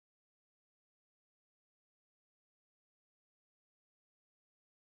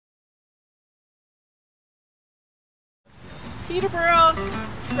Peterborough's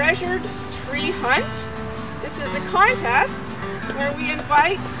Treasured Tree Hunt. This is a contest where we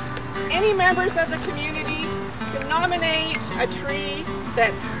invite any members of the community to nominate a tree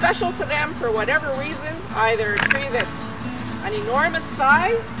that's special to them for whatever reason, either a tree that's an enormous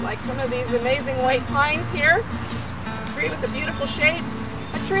size, like some of these amazing white pines here, a tree with a beautiful shape,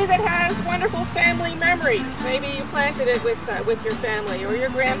 a tree that has wonderful family memories. Maybe you planted it with your family, or your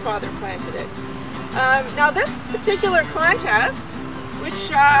grandfather planted it. Now this particular contest,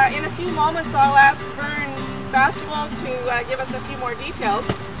 which in a few moments I'll ask Vern Bastable to give us a few more details,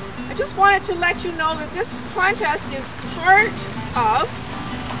 I just wanted to let you know that this contest is part of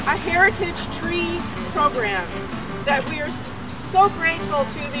a heritage tree program that we are so grateful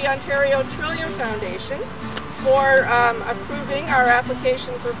to the Ontario Trillium Foundation for approving our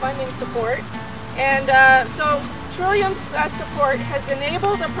application for funding support. And so Trillium's support has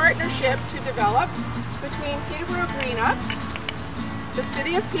enabled a partnership to develop between Peterborough Green Up, the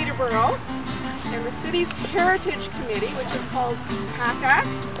City of Peterborough, and the city's Heritage Committee, which is called PACAC,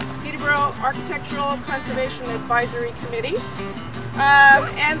 Peterborough Architectural Conservation Advisory Committee.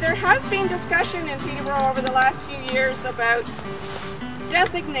 And there has been discussion in Peterborough over the last few years about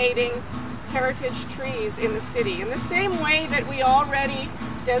designating heritage trees in the city in the same way that we already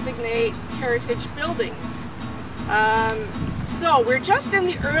designate heritage buildings. So we're just in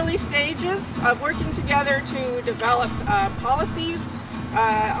the early stages of working together to develop policies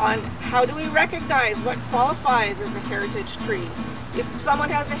on how do we recognize what qualifies as a heritage tree. If someone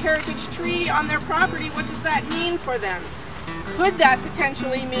has a heritage tree on their property, what does that mean for them? Could that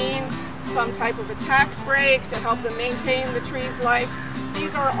potentially mean some type of a tax break to help them maintain the tree's life?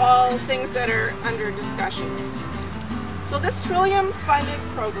 These are all things that are under discussion. So this Trillium funded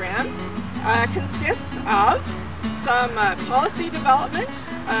program consists of some policy development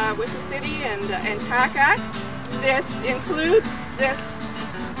with the city and PACAC. This includes this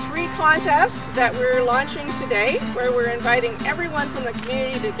tree contest that we're launching today, where we're inviting everyone from the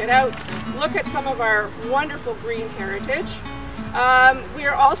community to get out, look at some of our wonderful green heritage. We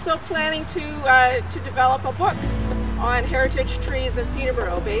are also planning to develop a book on heritage trees of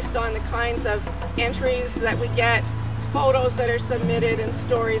Peterborough based on the kinds of entries that we get, photos that are submitted, and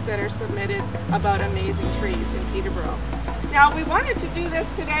stories that are submitted about amazing trees in Peterborough. Now, we wanted to do this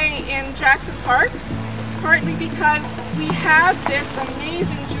today in Jackson Park, partly because we have this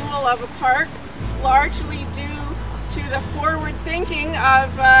amazing jewel of a park, largely due to the forward thinking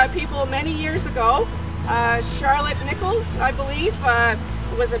of people many years ago. Charlotte Nichols, I believe,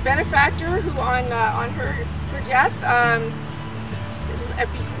 was a benefactor who on her death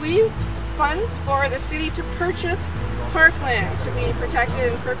bequeathed funds for the city to purchase parkland to be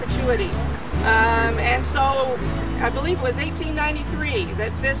protected in perpetuity. And so I believe it was 1893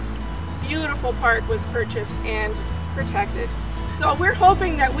 that this beautiful park was purchased and protected. So we're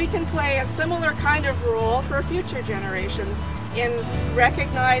hoping that we can play a similar kind of role for future generations in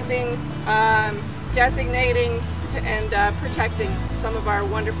recognizing, designating, and protecting some of our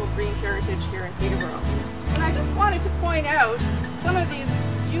wonderful green heritage here in Peterborough. And I just wanted to point out some of these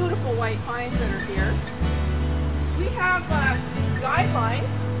beautiful white pines that are here. We have guidelines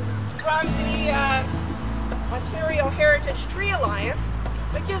from the Ontario Heritage Tree Alliance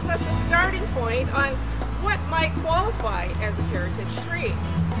that gives us a starting point on what might qualify as a heritage tree.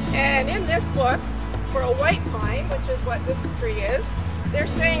 And in this book, for a white pine, which is what this tree is, they're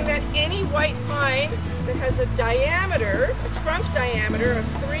saying that any white pine that has a diameter, a trunk diameter of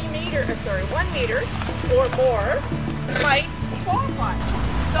 1 meter or more might qualify.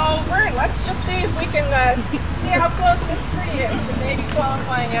 So let's just see if we can see how close this tree is to maybe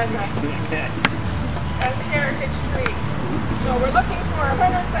qualifying as a heritage tree. So we're looking for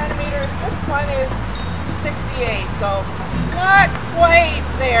 100 centimeters. This one is 68, so not quite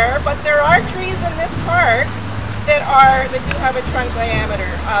there, but there are trees in this park that do have a trunk diameter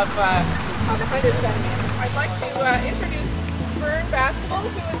of 100 centimeters. I'd like to introduce Vern Bastable,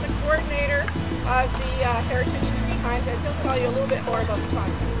 who is the coordinator of the Heritage Tree Hunt, and he'll tell you a little bit more about the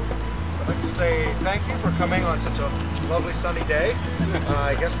contest. I'd like to say thank you for coming on such a lovely sunny day.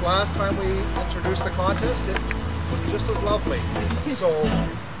 I guess last time we introduced the contest, it was just as lovely. So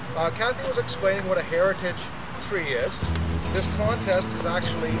Kathy was explaining what a heritage tree is. This contest is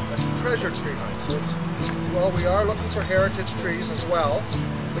actually a treasure tree hunt. So it's, well, we are looking for heritage trees as well.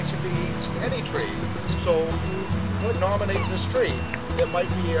 It can be any tree. So what nominate this tree? It might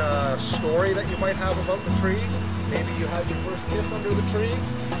be a story that you might have about the tree. Maybe you had your first kiss under the tree.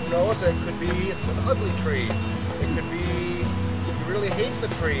 Who knows? It could be it's an ugly tree. It could be you really hate the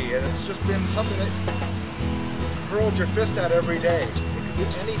tree and it's just been something that you hurled your fist at every day. It could be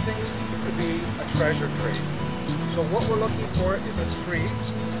anything. It could be a treasure tree. So what we're looking for is a tree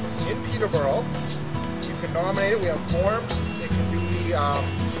in Peterborough. You can nominate it. We have forms. It can be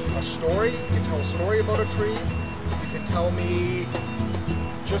a story. You can tell a story about a tree. You can tell me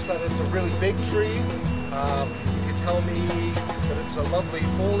just that it's a really big tree. You can tell me that it's a lovely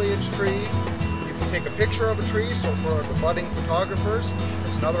foliage tree. You can take a picture of a tree. So for the budding photographers,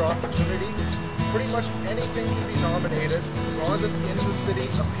 it's another opportunity. Pretty much anything can be nominated as long as it's in the city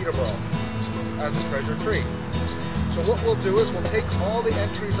of Peterborough as a treasure tree. So what we'll do is we'll take all the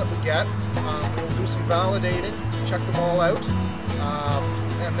entries that we get, we'll do some validating, check them all out,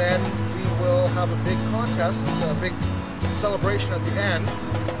 and then we will have a big contest, a big celebration at the end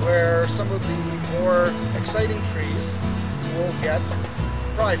where some of the more exciting trees will get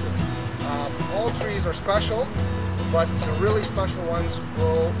prizes. All trees are special, but the really special ones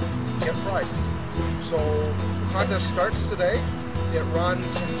will get prizes. So the contest starts today. It runs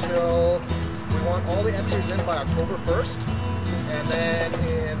until we want all the entries in by October 1st. And then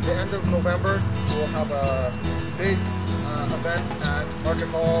in the end of November, we'll have a big event at Market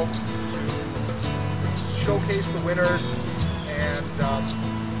Hall to showcase the winners and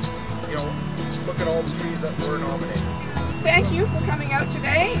look at all the trees that were nominated. Thank you for coming out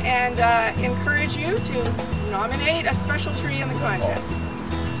today, and encourage you to nominate a special tree in the contest.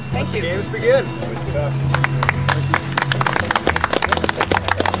 Thank you. Let the games begin.